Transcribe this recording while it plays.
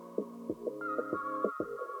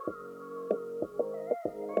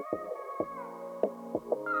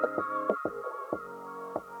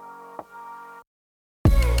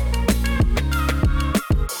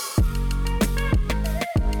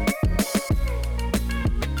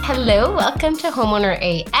Hello, welcome to Homeowner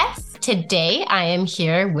AF. Today I am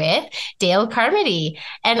here with Dayle Carmody,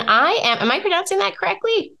 and am I pronouncing that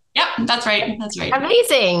correctly? Yep, that's right. That's right.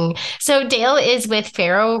 Amazing. So Dayle is with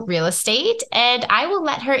Faro Real Estate, and I will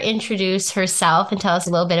let her introduce herself and tell us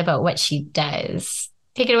a little bit about what she does.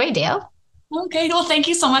 Take it away, Dayle. Okay, well, thank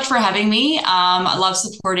you so much for having me. I love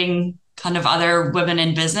supporting kind of other women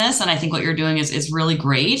in business, and I think what you're doing is really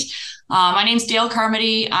great. My name's Dayle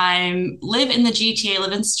Carmody. I live in the GTA,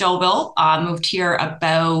 live in Stouffville. Moved here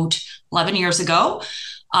about 11 years ago.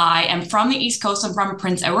 I am from the East Coast. I'm from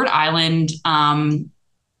Prince Edward Island. Kind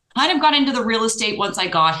of got into the real estate once I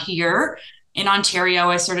got here in Ontario.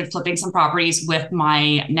 I started flipping some properties with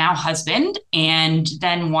my now husband, and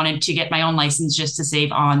then wanted to get my own license just to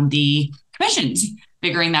save on the commissions,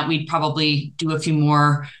 figuring that we'd probably do a few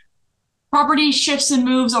more property shifts and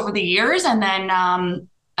moves over the years. And then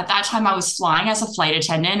at that time I was flying as a flight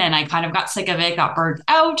attendant, and I kind of got sick of it, got burnt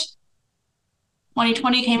out.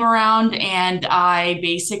 2020 came around, and I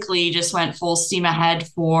basically just went full steam ahead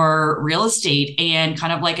for real estate, and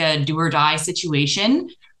kind of like a do or die situation.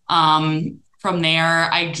 From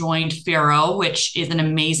there, I joined Faro, which is an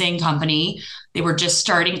amazing company. They were just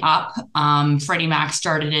starting up. Freddie Mac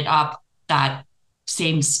started it up that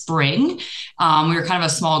same spring. We were kind of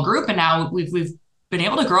a small group, and now we've been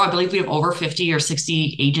able to grow. I believe we have over 50 or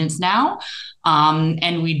 60 agents now.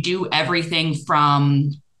 And we do everything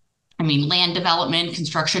from, land development,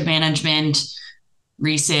 construction management,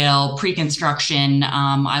 resale, pre-construction.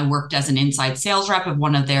 I worked as an inside sales rep of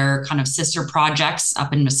one of their kind of sister projects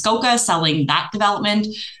up in Muskoka, selling that development.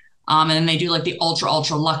 And then they do like the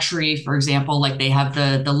ultra luxury, for example, like they have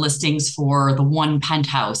the listings for the one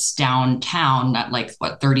penthouse downtown at like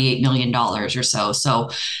 $38 million or so. So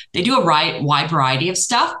they do a wide variety of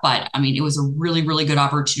stuff, but it was a really, really good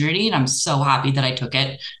opportunity, and I'm so happy that I took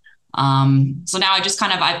it. So now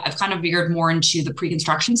I've kind of veered more into the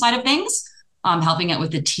pre-construction side of things, helping out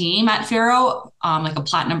with the team at Faro, like a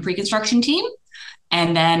platinum pre-construction team.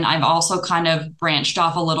 And then I've also kind of branched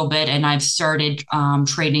off a little bit, and I've started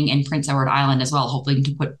trading in Prince Edward Island as well, hoping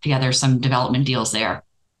to put together some development deals there.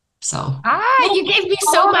 So, you gave me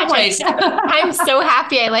so much. I'm so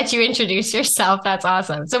happy I let you introduce yourself. That's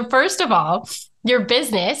awesome. So first of all, your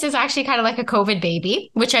business is actually kind of like a COVID baby,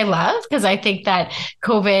 which I love, because I think that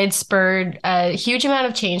COVID spurred a huge amount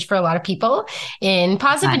of change for a lot of people in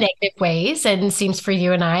positive and negative ways, and seems for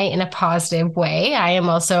you and I in a positive way. I am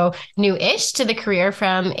also new-ish to the career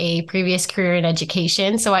from a previous career in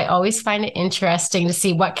education, so I always find it interesting to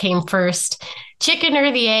see what came first, chicken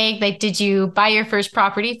or the egg. Like, did you buy your first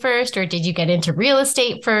property first, or did you get into real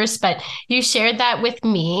estate first? But you shared that with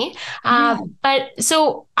me. But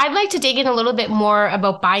so I'd like to dig in a little bit more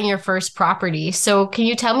about buying your first property. So can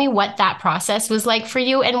you tell me what that process was like for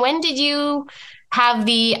you? And when did you have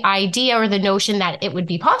the idea or the notion that it would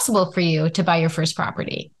be possible for you to buy your first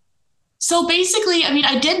property? So basically,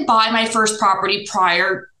 I did buy my first property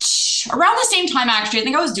around the same time, actually. I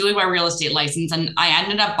think I was doing my real estate license, and I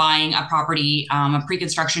ended up buying a property, a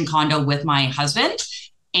pre-construction condo with my husband.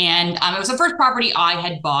 And it was the first property I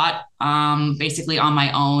had bought basically on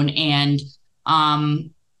my own. And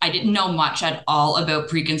I didn't know much at all about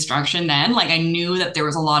pre-construction then. Like, I knew that there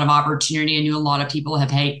was a lot of opportunity. I knew a lot of people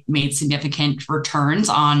have made significant returns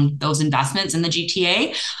on those investments in the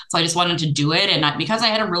GTA. So I just wanted to do it. And because I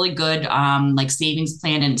had a really good savings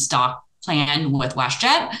plan and stock plan with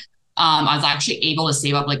WestJet, I was actually able to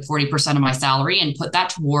save up like 40% of my salary and put that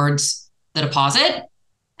towards the deposit.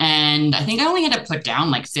 And I think I only had to put down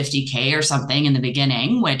like 50K or something in the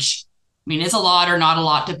beginning, which is a lot or not a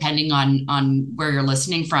lot, depending on where you're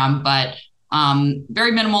listening from, but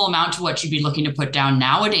very minimal amount to what you'd be looking to put down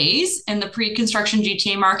nowadays in the pre-construction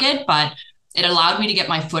GTA market. But it allowed me to get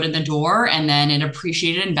my foot in the door, and then it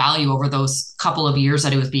appreciated in value over those couple of years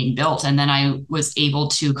that it was being built. And then I was able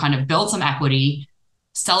to kind of build some equity,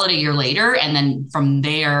 sell it a year later, and then from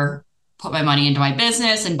there, put my money into my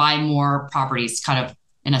business and buy more properties kind of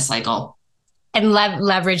in a cycle. And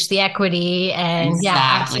leverage the equity. And exactly.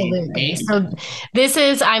 Yeah, absolutely.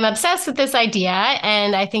 So I'm obsessed with this idea.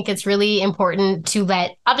 And I think it's really important to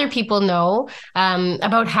let other people know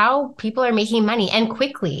about how people are making money, and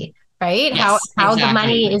quickly, right? Yes, how exactly. the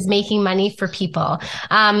money is making money for people.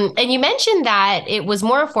 And you mentioned that it was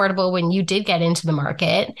more affordable when you did get into the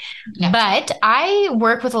market. Yep. But I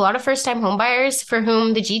work with a lot of first-time homebuyers for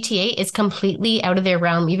whom the GTA is completely out of their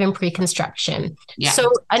realm, even pre-construction. Yep.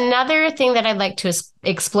 So another thing that I'd like to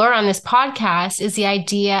explore on this podcast is the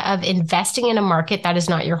idea of investing in a market that is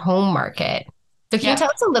not your home market. So can you tell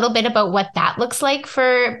us a little bit about what that looks like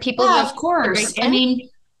for people? Yeah, of course.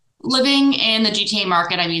 living in the GTA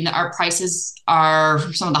market, I mean, our prices are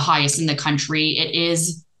some of the highest in the country. It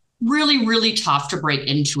is really, really tough to break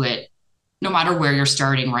into it, no matter where you're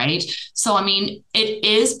starting, right? So, I mean, it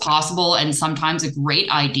is possible and sometimes a great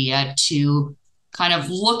idea to kind of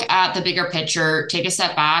look at the bigger picture, take a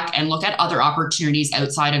step back and look at other opportunities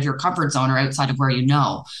outside of your comfort zone or outside of where you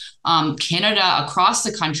know. Canada across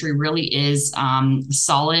the country really is a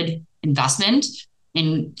solid investment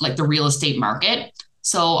in like the real estate market.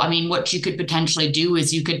 So, I mean, what you could potentially do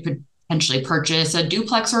is you could potentially purchase a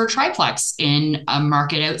duplex or a triplex in a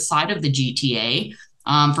market outside of the GTA.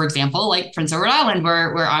 For example, like Prince Edward Island,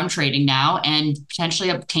 where I'm trading now, and potentially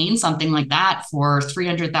obtain something like that for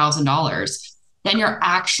 $300,000. Then you're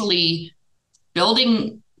actually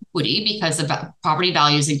building equity because the property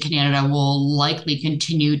values in Canada will likely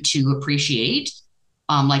continue to appreciate,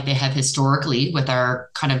 like they have historically with our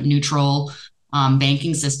kind of neutral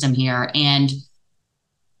banking system here. And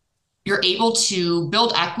you're able to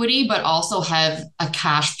build equity, but also have a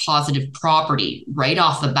cash positive property right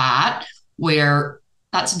off the bat, where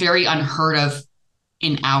that's very unheard of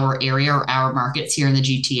in our area or our markets here in the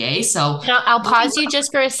GTA. So Now, I'll pause you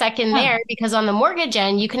just for a second there because on the mortgage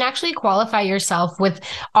end, you can actually qualify yourself with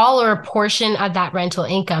all or a portion of that rental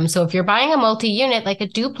income. So if you're buying a multi-unit like a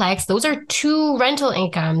duplex, those are two rental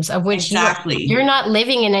incomes of which exactly. you're not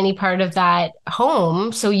living in any part of that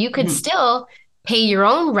home. So you could still pay your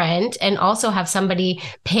own rent and also have somebody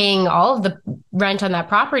paying all of the rent on that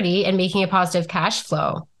property and making a positive cash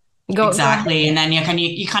flow. Exactly. And then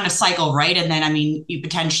you kind of cycle, right? And then, I mean, you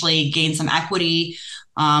potentially gain some equity,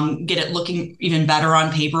 get it looking even better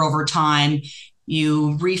on paper over time.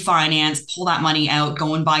 You refinance, pull that money out,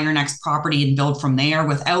 go and buy your next property and build from there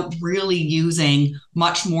without really using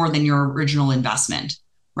much more than your original investment,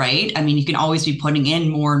 right? I mean, you can always be putting in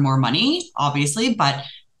more and more money, obviously, but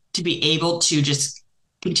to be able to just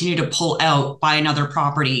continue to pull out, buy another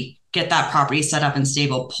property, get that property set up and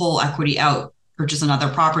stable, pull equity out, purchase another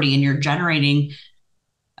property, and you're generating,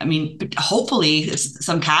 I mean, hopefully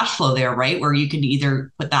some cash flow there, right? Where you can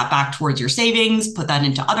either put that back towards your savings, put that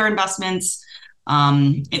into other investments.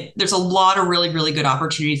 There's a lot of really, really good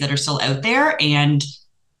opportunities that are still out there. And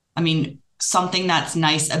I mean, something that's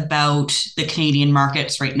nice about the Canadian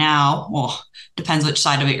markets right now, well, depends which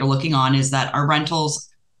side of it you're looking on, is that our rentals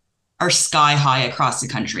are sky high across the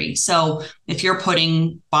country. So if you're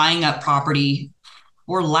buying up property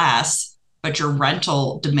or less, but your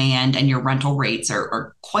rental demand and your rental rates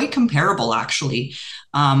are quite comparable, actually.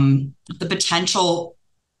 The potential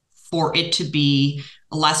for it to be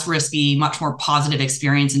less risky, much more positive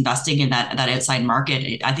experience investing in that outside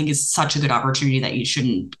market, I think is such a good opportunity that you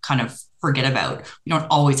shouldn't kind of forget about. You don't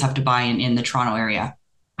always have to buy in the Toronto area.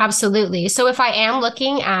 Absolutely. So if I am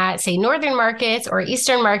looking at, say, northern markets or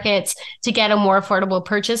eastern markets to get a more affordable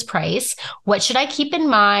purchase price, what should I keep in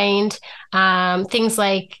mind? Things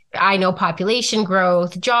like, I know population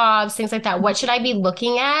growth, jobs, things like that. What should I be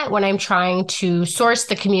looking at when I'm trying to source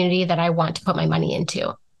the community that I want to put my money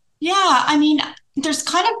into? Yeah, I mean, there's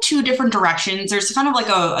kind of two different directions. There's kind of like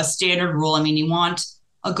a standard rule. I mean, you want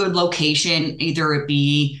a good location, either it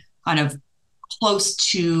be kind of close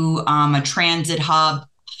to a transit hub,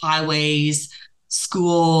 highways,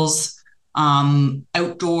 schools,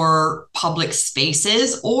 outdoor public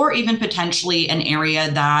spaces, or even potentially an area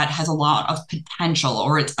that has a lot of potential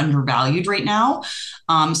or it's undervalued right now,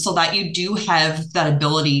 so that you do have that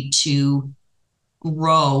ability to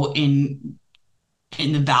grow in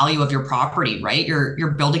the value of your property, right?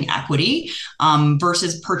 You're building equity,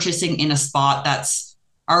 versus purchasing in a spot that's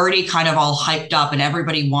already kind of all hyped up and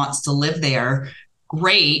everybody wants to live there.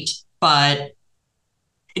 Great, but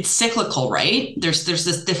it's cyclical, right? There's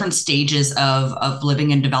this different stages of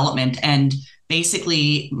living and development. And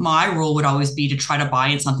basically my rule would always be to try to buy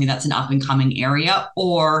in something that's an up and coming area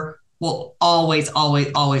or will always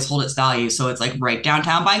hold its value. So it's like right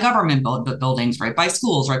downtown by government buildings, right by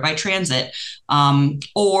schools, right by transit.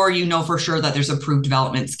 Or you know for sure that there's approved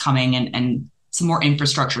developments coming and some more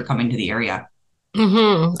infrastructure coming to the area.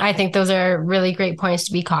 I think those are really great points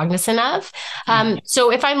to be cognizant of.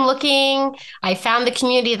 So if I'm looking, I found the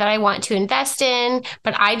community that I want to invest in,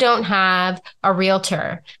 but I don't have a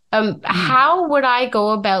realtor. How would I go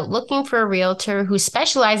about looking for a realtor who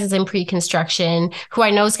specializes in pre-construction, who I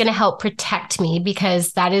know is going to help protect me?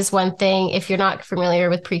 Because that is one thing, if you're not familiar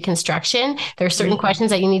with pre-construction, there are certain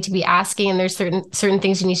questions that you need to be asking, and there's certain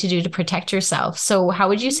things you need to do to protect yourself. So how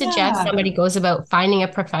would you suggest somebody goes about finding a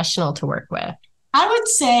professional to work with? I would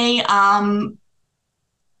say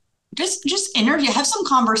just interview, have some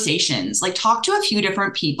conversations, like talk to a few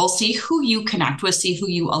different people, see who you connect with, see who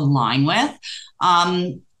you align with.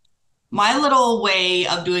 my little way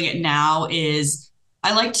of doing it now is I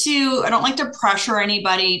don't like to pressure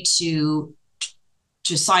anybody to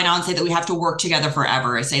sign on and say that we have to work together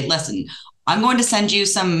forever. I say, listen, I'm going to send you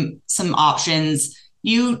some options.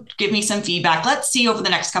 You give me some feedback. Let's see over the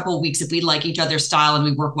next couple of weeks if we like each other's style and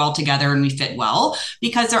we work well together and we fit well,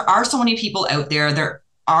 because there are so many people out there. There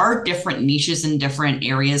are different niches and different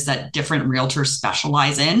areas that different realtors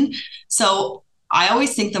specialize in. So I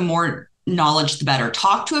always think the more knowledge, the better.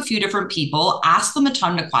 Talk to a few different people, ask them a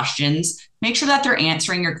ton of questions, make sure that they're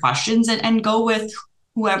answering your questions, and go with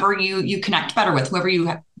whoever you connect better with, whoever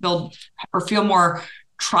you build or feel more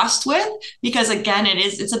trust with, because again,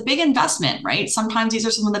 it's a big investment, right? Sometimes these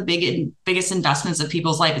are some of the biggest investments of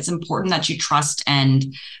people's life. It's important that you trust and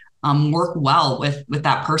work well with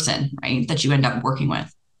that person, right? That you end up working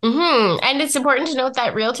with. And it's important to note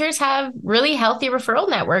that realtors have really healthy referral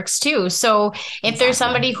networks too. So if there's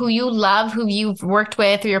somebody who you love, who you've worked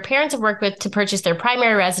with, or your parents have worked with to purchase their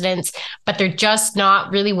primary residence, but they're just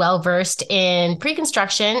not really well versed in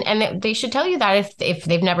pre-construction, and they should tell you that if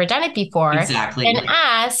they've never done it before, exactly, and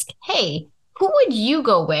ask, hey, who would you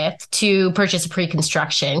go with to purchase a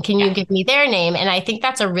pre-construction? Can you give me their name? And I think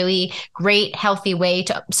that's a really great, healthy way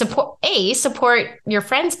to support your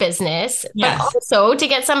friend's business, but also to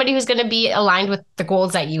get somebody who's going to be aligned with the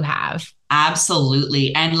goals that you have.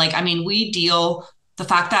 Absolutely. And the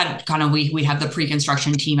fact that kind of we have the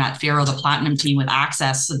pre-construction team at Faro, the platinum team with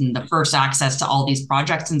access and the first access to all these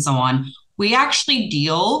projects and so on, we actually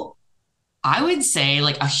deal, I would say,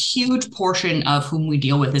 like a huge portion of whom we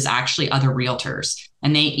deal with is actually other realtors.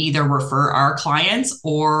 And they either refer our clients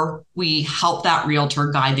or we help that realtor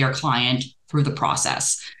guide their client through the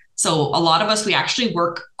process. So a lot of us, we actually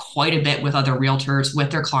work quite a bit with other realtors with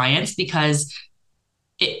their clients, because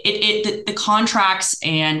the contracts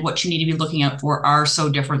and what you need to be looking out for are so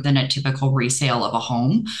different than a typical resale of a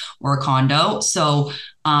home or a condo. So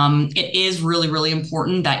it is really, really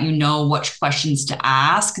important that you know which questions to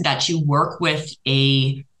ask, that you work with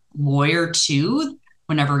a lawyer too,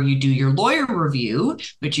 whenever you do your lawyer review,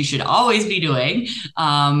 which you should always be doing,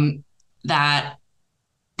 that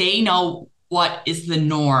they know what is the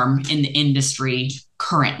norm in the industry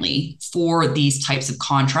currently for these types of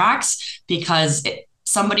contracts, because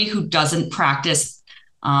somebody who doesn't practice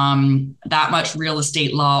that much real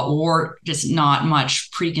estate law or just not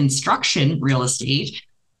much pre-construction real estate,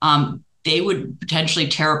 they would potentially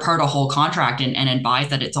tear apart a whole contract and advise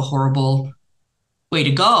that it's a horrible way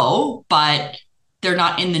to go, but they're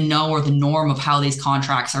not in the know or the norm of how these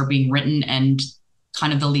contracts are being written and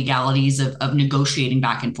kind of the legalities of negotiating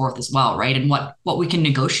back and forth as well, right? And what we can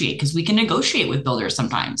negotiate, because we can negotiate with builders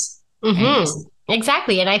sometimes. Right?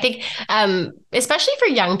 Exactly. And I think, especially for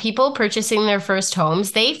young people purchasing their first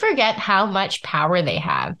homes, they forget how much power they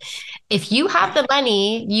have. If you have the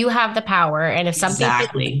money, you have the power. And if something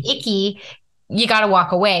is icky, you got to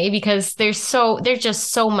walk away, because there's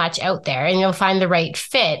just so much out there, and you'll find the right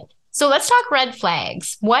fit. So let's talk red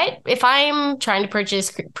flags. What if I'm trying to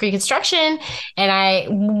purchase pre-construction,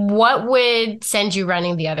 and what would send you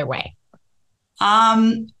running the other way?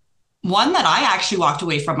 One that I actually walked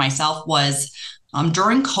away from myself was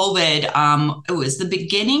during COVID. It was the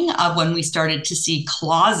beginning of when we started to see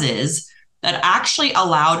clauses that actually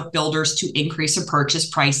allowed builders to increase a purchase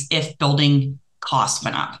price if building costs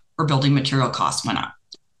went up or building material costs went up.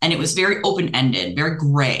 And it was very open-ended, very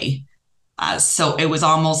gray. So it was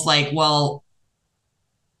almost like, well,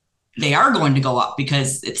 they are going to go up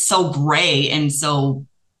because it's so gray and so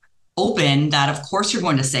open that of course you're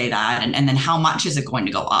going to say that, and then how much is it going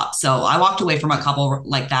to go up? So I walked away from a couple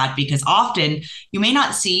like that, because often you may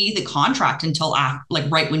not see the contract until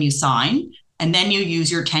right when you sign, and then you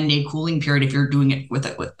use your 10-day cooling period. If you're doing it with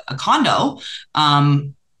a condo,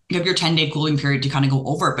 you have your 10-day cooling period to kind of go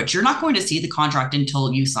over it, but you're not going to see the contract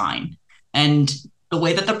until you sign. And the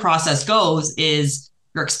way that the process goes is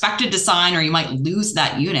you're expected to sign, or you might lose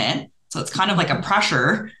that unit. So it's kind of like a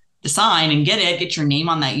pressure to sign and get your name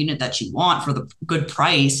on that unit that you want for the good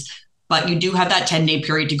price. But you do have that 10-day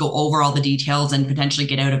period to go over all the details and potentially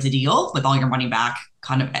get out of the deal with all your money back,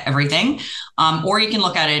 kind of everything. Or you can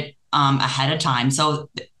look at it ahead of time. So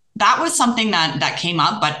that was something that came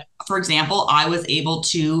up. But for example, I was able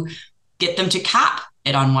to get them to cap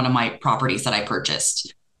it on one of my properties that I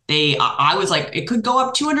purchased. I was like, it could go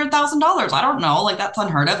up $200,000. I don't know, like that's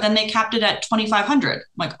unheard of. Then they capped it at $2,500. I'm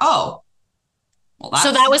like, oh, well,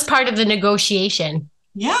 so that was part of the negotiation.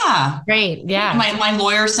 Yeah. Great. Yeah. My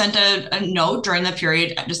lawyer sent a note during the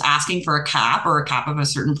period just asking for a cap of a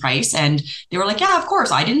certain price. And they were like, yeah, of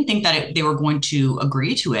course. I didn't think that they were going to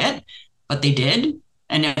agree to it, but they did.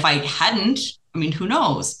 And if I hadn't, I mean, who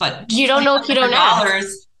knows? But you don't know if you don't know.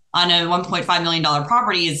 on a $1.5 million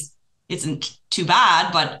property isn't too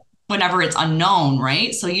bad, but whenever it's unknown,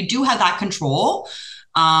 right? So you do have that control.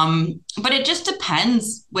 But it just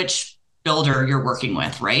depends which builder you're working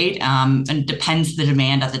with, right? And depends the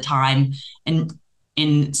demand at the time. And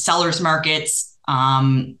in sellers markets,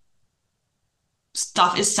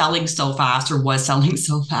 stuff is selling so fast, or was selling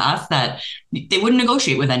so fast, that they wouldn't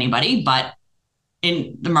negotiate with anybody. But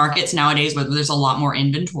in the markets nowadays, where there's a lot more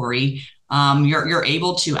inventory, you're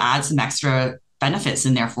able to add some extra benefits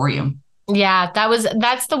in there for you. Yeah,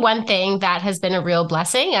 that's the one thing that has been a real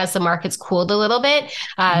blessing as the market's cooled a little bit.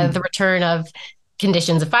 The return of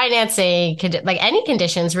conditions of financing, like any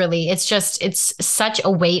conditions really. It's such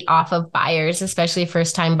a weight off of buyers, especially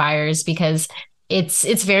first time buyers, because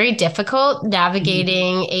it's very difficult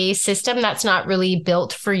navigating a system that's not really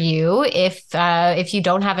built for you if you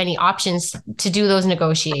don't have any options to do those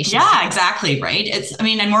negotiations. Yeah, exactly. Right. I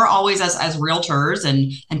mean, and we're always as realtors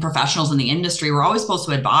and professionals in the industry, we're always supposed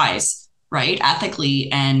to advise, right,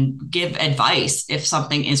 ethically, and give advice if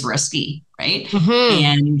something is risky, right? Mm-hmm.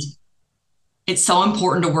 And it's so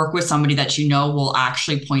important to work with somebody that you know will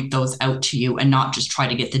actually point those out to you and not just try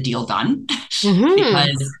to get the deal done. Mm-hmm.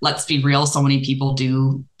 Because let's be real, so many people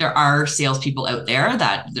there are salespeople out there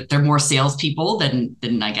that they're more salespeople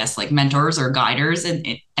than I guess like mentors or guiders.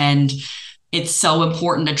 And it's so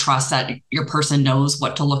important to trust that your person knows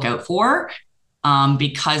what to look out for,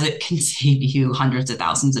 because it can save you hundreds of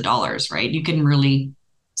thousands of dollars, right? You can really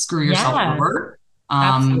screw yourself over.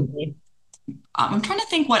 Absolutely. I'm trying to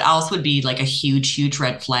think what else would be like a huge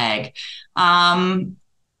red flag.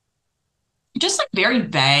 Just like very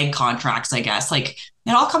vague contracts, I guess. Like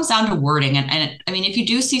it all comes down to wording. And I mean, if you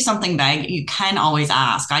do see something vague, you can always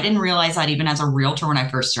ask. I didn't realize that even as a realtor when I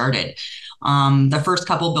first started. The first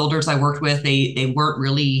couple builders I worked with, they weren't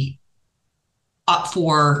really up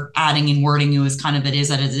for adding in wording. It was kind of, it is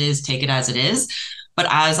that it is, take it as it is. But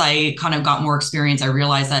as I kind of got more experience, I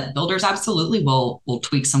realized that builders absolutely will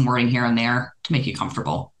tweak some wording here and there to make you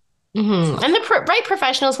comfortable. Mm-hmm. So. And the right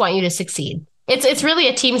professionals want you to succeed. It's really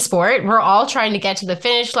a team sport. We're all trying to get to the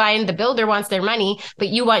finish line. The builder wants their money, but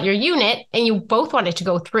you want your unit, and you both want it to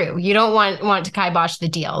go through. You don't want to kibosh the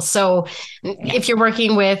deal. So if you're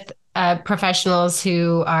working with professionals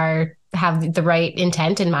who have the right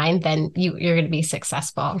intent in mind, then you're going to be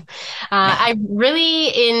successful. I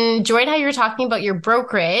really enjoyed how you were talking about your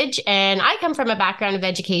brokerage, and I come from a background of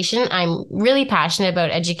education. I'm really passionate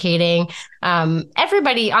about educating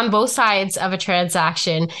everybody on both sides of a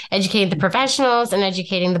transaction, educating the professionals and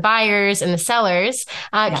educating the buyers and the sellers.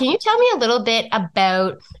 Can you tell me a little bit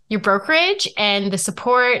about your brokerage and the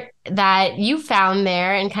support that you found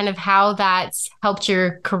there, and kind of how that's helped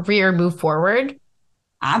your career move forward?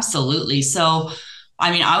 Absolutely. So,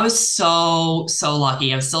 I mean, I was so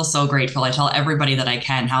lucky. I'm still so grateful. I tell everybody that I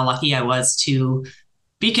can how lucky I was to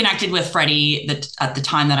be connected with Freddie at the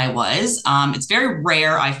time that I was. It's very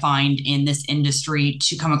rare, I find, in this industry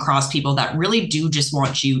to come across people that really do just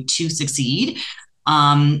want you to succeed.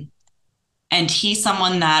 And he's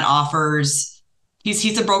someone that offers,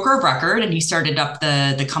 he's a broker of record, and he started up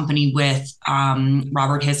the company with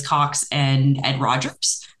Robert Hiscox and Ed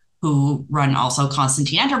Rogers, who run also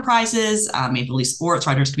Constantine Enterprises, Maple Leaf Sports,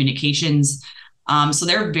 Rogers Communications. So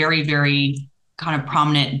they're very, very kind of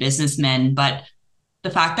prominent businessmen. But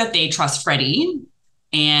the fact that they trust Freddie,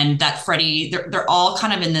 and that Freddie, they're all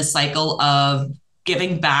kind of in this cycle of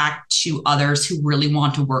giving back to others who really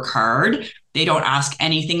want to work hard. They don't ask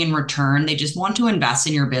anything in return. They just want to invest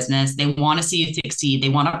in your business. They want to see you succeed. They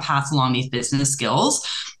want to pass along these business skills.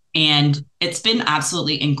 And it's been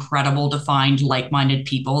absolutely incredible to find like-minded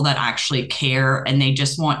people that actually care, and they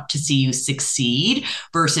just want to see you succeed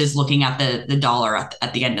versus looking at the dollar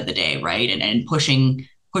at the end of the day, right? And pushing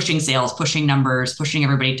sales, pushing numbers, pushing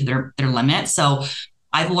everybody to their limits. So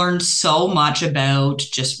I've learned so much about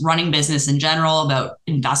just running business in general, about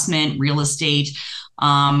investment, real estate.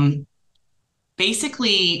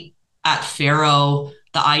 Basically, at Faro,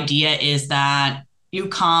 the idea is that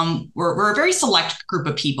we're a very select group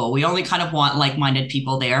of people. We only kind of want like-minded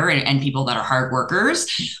people there, and people that are hard workers.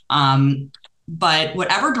 But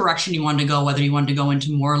whatever direction you want to go, whether you want to go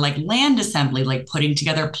into more like land assembly, like putting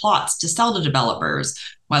together plots to sell to developers,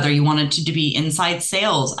 whether you wanted to be inside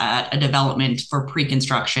sales at a development for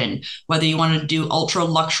pre-construction, whether you wanted to do ultra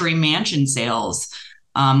luxury mansion sales,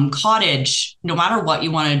 cottage, no matter what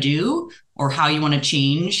you want to do or how you want to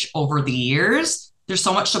change over the years, there's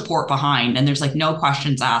so much support behind, and there's like no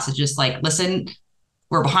questions asked. It's just like, listen,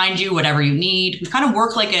 we're behind you, whatever you need. We kind of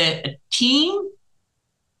work like a team,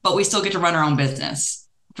 but we still get to run our own business,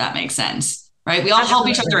 if that makes sense, right? We all help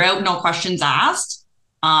each other out, no questions asked.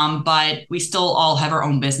 but we still all have our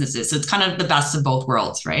own businesses. So it's kind of the best of both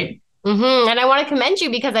worlds, right? And I want to commend you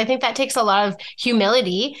because I think that takes a lot of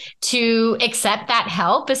humility to accept that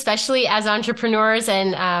help, especially as entrepreneurs.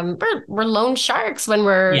 And we're loan sharks when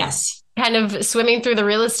we're Yes. kind of swimming through the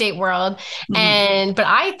real estate world. But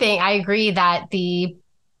I think I agree that the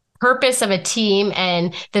purpose of a team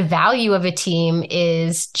and the value of a team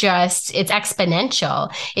is just it's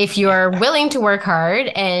exponential if you're willing to work hard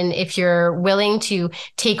and if you're willing to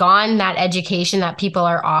take on that education that people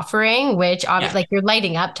are offering, which obviously like you're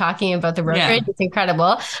lighting up talking about the brokerage. It's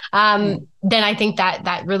incredible. Then I think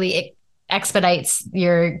that really expedites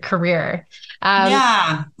your career.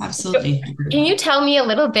 Yeah, absolutely. Can you tell me a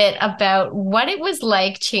little bit about what it was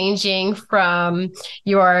like changing from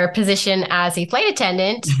your position as a flight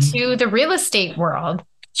attendant to the real estate world?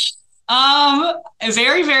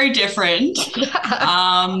 Very, very different.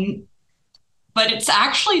 But it's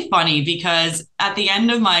actually funny because at the end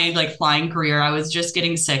of my like flying career, I was just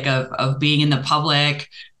getting sick of being in the public.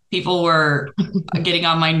 People were getting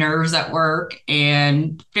on my nerves at work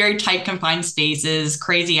and very tight confined spaces,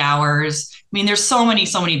 crazy hours. I mean, there's so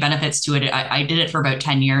many benefits to it. I did it for about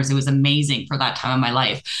 10 years. It was amazing for that time of my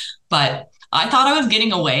life. But I thought I was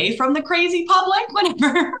getting away from the crazy public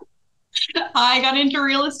whenever I got into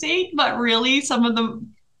real estate. But really, some of the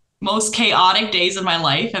most chaotic days of my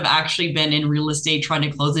life have actually been in real estate, trying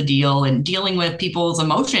to close a deal and dealing with people's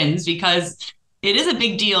emotions, because it is a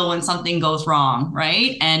big deal when something goes wrong,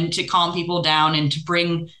 right? And to calm people down and to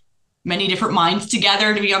bring many different minds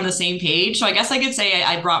together to be on the same page. So I guess I could say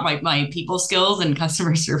I brought my people skills and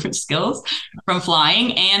customer service skills from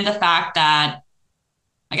flying, and the fact that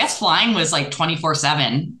I guess flying was like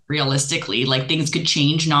 24/7 realistically, like things could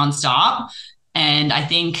change nonstop. And I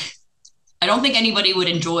don't think anybody would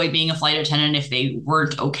enjoy being a flight attendant if they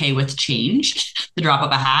weren't okay with change, the drop of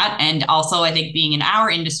a hat. And also I think being in our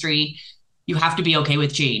industry, you have to be okay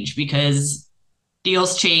with change because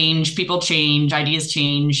deals change, people change, ideas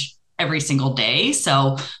change every single day.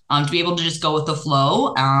 So to be able to just go with the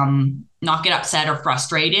flow, not get upset or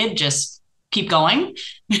frustrated, just keep going,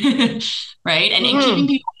 right? And keeping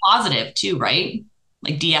people positive too, right?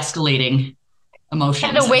 Like de-escalating emotions.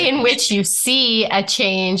 And the way in which you see a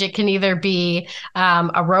change, it can either be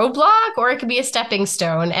a roadblock or it could be a stepping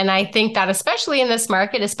stone. And I think that especially in this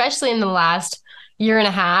market, especially in the last year and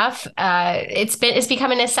a half, it's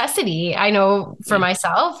become a necessity. I know for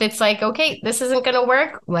myself, it's like, okay, this isn't going to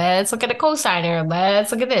work. Let's look at a cosigner.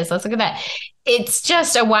 Let's look at this. Let's look at that. It's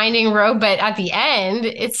just a winding road, but at the end,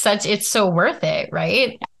 it's so worth it,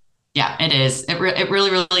 right? Yeah, it is. It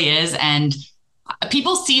really, really is. And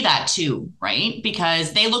people see that too, right?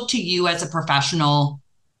 Because they look to you as a professional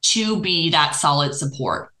to be that solid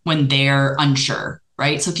support when they're unsure,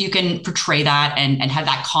 right? So if you can portray that and have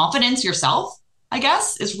that confidence yourself, I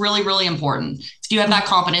guess, is really, really important. If you have that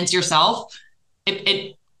confidence yourself,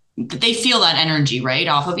 they feel that energy, right,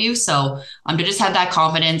 off of you. So to just have that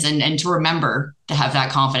confidence and to remember to have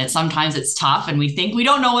that confidence. Sometimes it's tough and we think we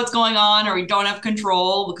don't know what's going on or we don't have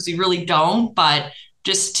control because we really don't. But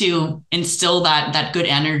just to instill that good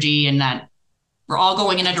energy and that we're all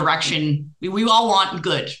going in a direction we all want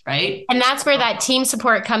good, right? And that's where that team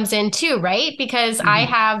support comes in too, right? Because I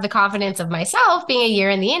have the confidence of myself being a year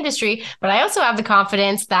in the industry, but I also have the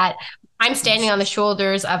confidence that I'm standing on the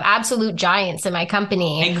shoulders of absolute giants in my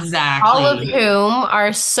company. Exactly. All of whom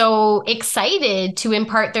are so excited to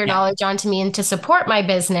impart their knowledge onto me and to support my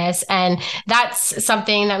business. And that's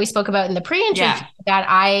something that we spoke about in the pre-interview, that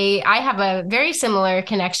I have a very similar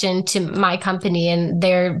connection to my company and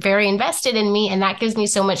they're very invested in me. And that gives me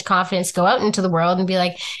so much confidence to go out into the world and be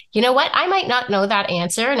like, you know what? I might not know that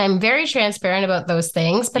answer. And I'm very transparent about those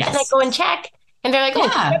things, but then I go and check. And they're like, oh,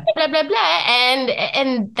 blah, blah, blah.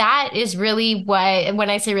 And that is really what, when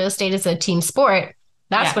I say real estate is a team sport,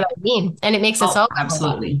 that's what I mean. And it makes us all.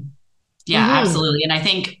 Absolutely. Yeah, absolutely. And I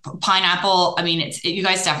think Pineapple, I mean, you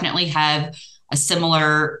guys definitely have a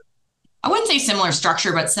similar, I wouldn't say similar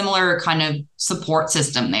structure, but similar kind of support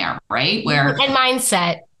system there, right? And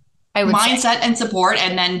mindset. Mindset and support.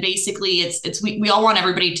 And then basically we all want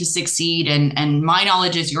everybody to succeed and my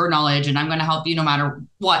knowledge is your knowledge and I'm going to help you no matter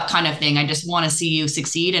what kind of thing. I just want to see you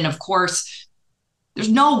succeed. And of course, there's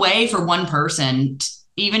no way for one person,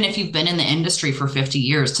 even if you've been in the industry for 50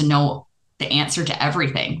 years, to know the answer to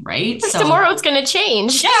everything, right? So tomorrow it's going to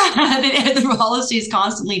change. Yeah, the policy is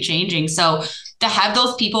constantly changing. So to have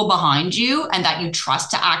those people behind you and that you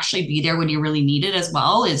trust to actually be there when you really need it as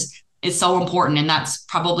well is so important. And that's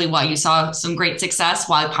probably why you saw some great success,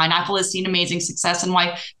 why Pineapple has seen amazing success and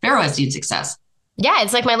why Vero has seen success. Yeah,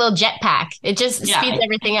 it's like my little jetpack. It just Yeah, speeds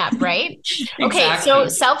everything up, right? Okay, so exactly.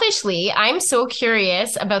 selfishly, I'm so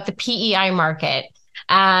curious about the PEI market.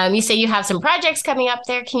 You say you have some projects coming up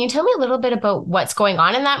there. Can you tell me a little bit about what's going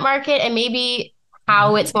on in that market and maybe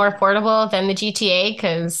how it's more affordable than the GTA?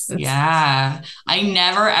 Because it's Yeah, I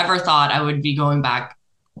never ever thought I would be going back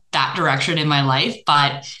that direction in my life,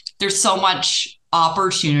 but there's so much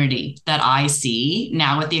opportunity that I see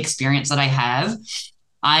now with the experience that I have.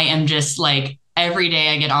 I am just like every day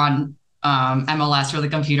I get on MLS or the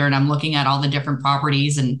computer and I'm looking at all the different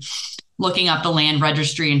properties and looking up the land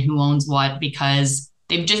registry and who owns what because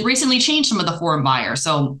they've just recently changed some of the foreign buyers.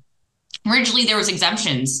 So originally there was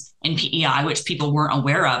exemptions in PEI, which people weren't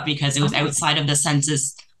aware of because it was outside of the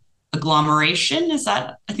census agglomeration. Is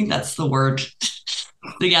that, I think that's the word.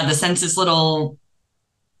 But yeah, the census little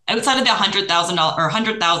outside of the $100,000 or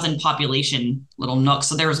 100,000 population little nook.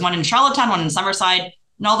 So there was one in Charlottetown, one in Summerside,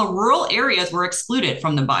 and all the rural areas were excluded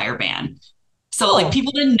from the buyer ban. So like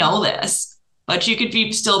people didn't know this, but you could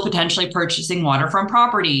be still potentially purchasing waterfront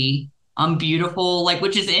property, beautiful, like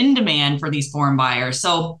which is in demand for these foreign buyers.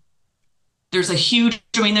 So there's a huge,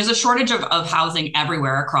 I mean, there's a shortage of housing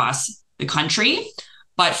everywhere across the country.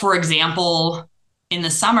 But for example, in the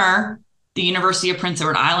summer, the University of Prince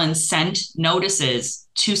Edward Island sent notices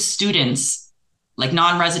to students, like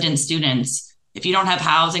non-resident students. If you don't have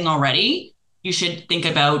housing already, you should think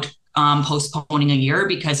about postponing a year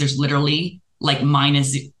because there's literally like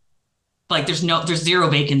there's zero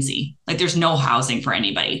vacancy. Like there's no housing for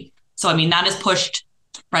anybody. So, I mean, that has pushed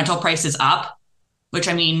rental prices up, which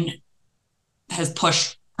I mean, has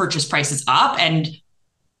pushed purchase prices up. And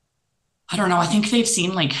I don't know, I think they've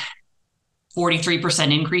seen like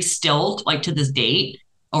 43% increase still like to this date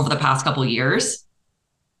over the past couple of years.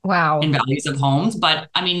 wow. In values of homes. But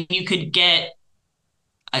I mean, you could get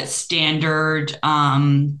a standard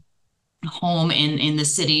home in the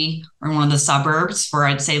city or one of the suburbs for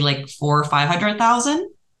I'd say like 400,000 or 500,000.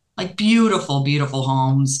 Like beautiful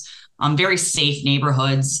homes, very safe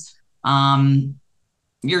neighborhoods.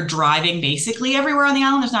 You're driving basically everywhere on the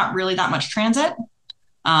island. There's not really that much transit.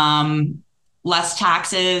 Less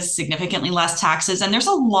taxes, significantly less taxes. And there's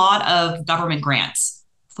a lot of government grants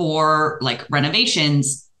for like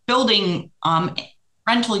renovations, building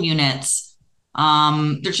rental units.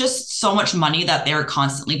 There's just so much money that they're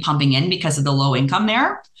constantly pumping in because of the low income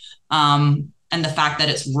there. And the fact that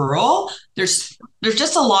it's rural, there's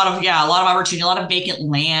just a lot of opportunity, a lot of vacant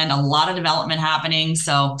land, a lot of development happening.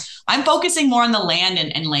 So I'm focusing more on the land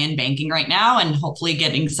and land banking right now and hopefully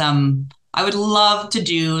getting some. I would love to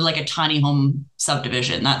do like a tiny home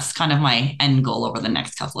subdivision. That's kind of my end goal over the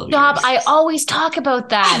next couple of Stop. years. I always talk about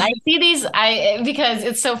that. I see these, because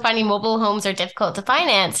it's so funny. Mobile homes are difficult to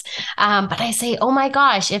finance. But I say, oh my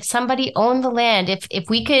gosh, if somebody owned the land, if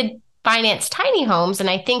we could finance tiny homes, and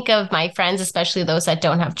I think of my friends, especially those that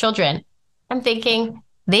don't have children, I'm thinking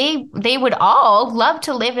they would all love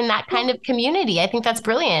to live in that kind of community. I think that's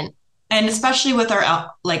brilliant. And especially with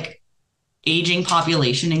our like aging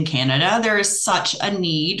population in Canada, there is such a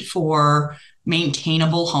need for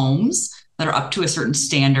maintainable homes that are up to a certain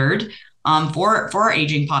standard for our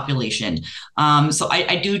aging population. So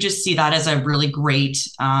I do just see that as a really great,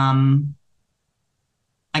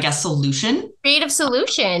 I guess, solution. Creative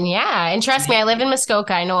solution. Yeah. And trust me, I live in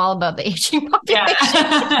Muskoka. I know all about the aging population.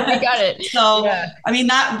 Yeah. We got it. So, Yeah. I mean,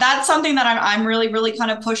 that's something that I'm really kind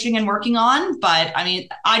of pushing and working on. But I mean,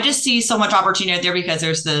 I just see so much opportunity out there because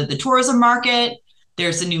there's the tourism market.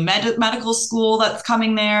 There's the new medical school that's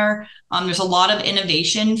coming there. There's a lot of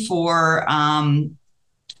innovation for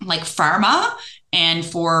like pharma and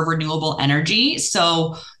for renewable energy.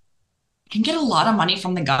 So can get a lot of money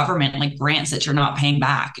from the government, like grants that you're not paying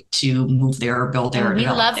back to move there or build there. And we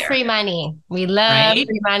love there. free money. We love Right?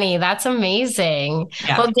 free money. That's amazing.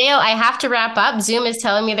 Yeah. Well, Dayle, I have to wrap up. Zoom is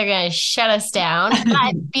telling me they're going to shut us down.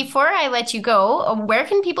 But before I let you go, where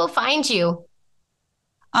can people find you?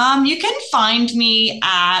 You can find me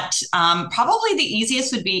at probably the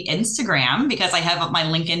easiest would be Instagram because I have my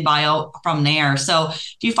LinkedIn bio from there. So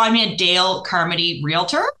if you find me at Dayle Carmody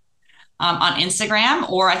Realtor on Instagram,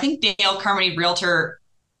 or I think Dayle Carmody Realtor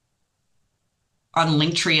on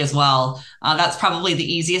Linktree as well. That's probably the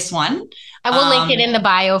easiest one. I will link it in the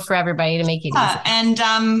bio for everybody to make it easy. And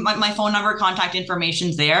my phone number, contact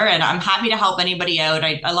information's there, and I'm happy to help anybody out.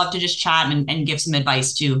 I love to just chat and give some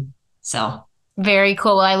advice too. So. Very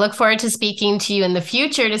cool. Well, I look forward to speaking to you in the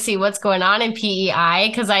future to see what's going on in PEI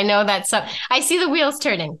because I know that I see the wheels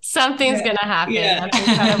turning. Something's going to happen. Yeah. That's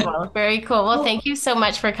incredible. Very cool. Well, thank you so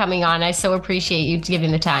much for coming on. I so appreciate you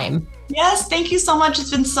giving the time. Yes, thank you so much. It's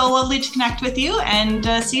been so lovely to connect with you and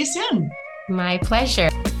see you soon. My pleasure.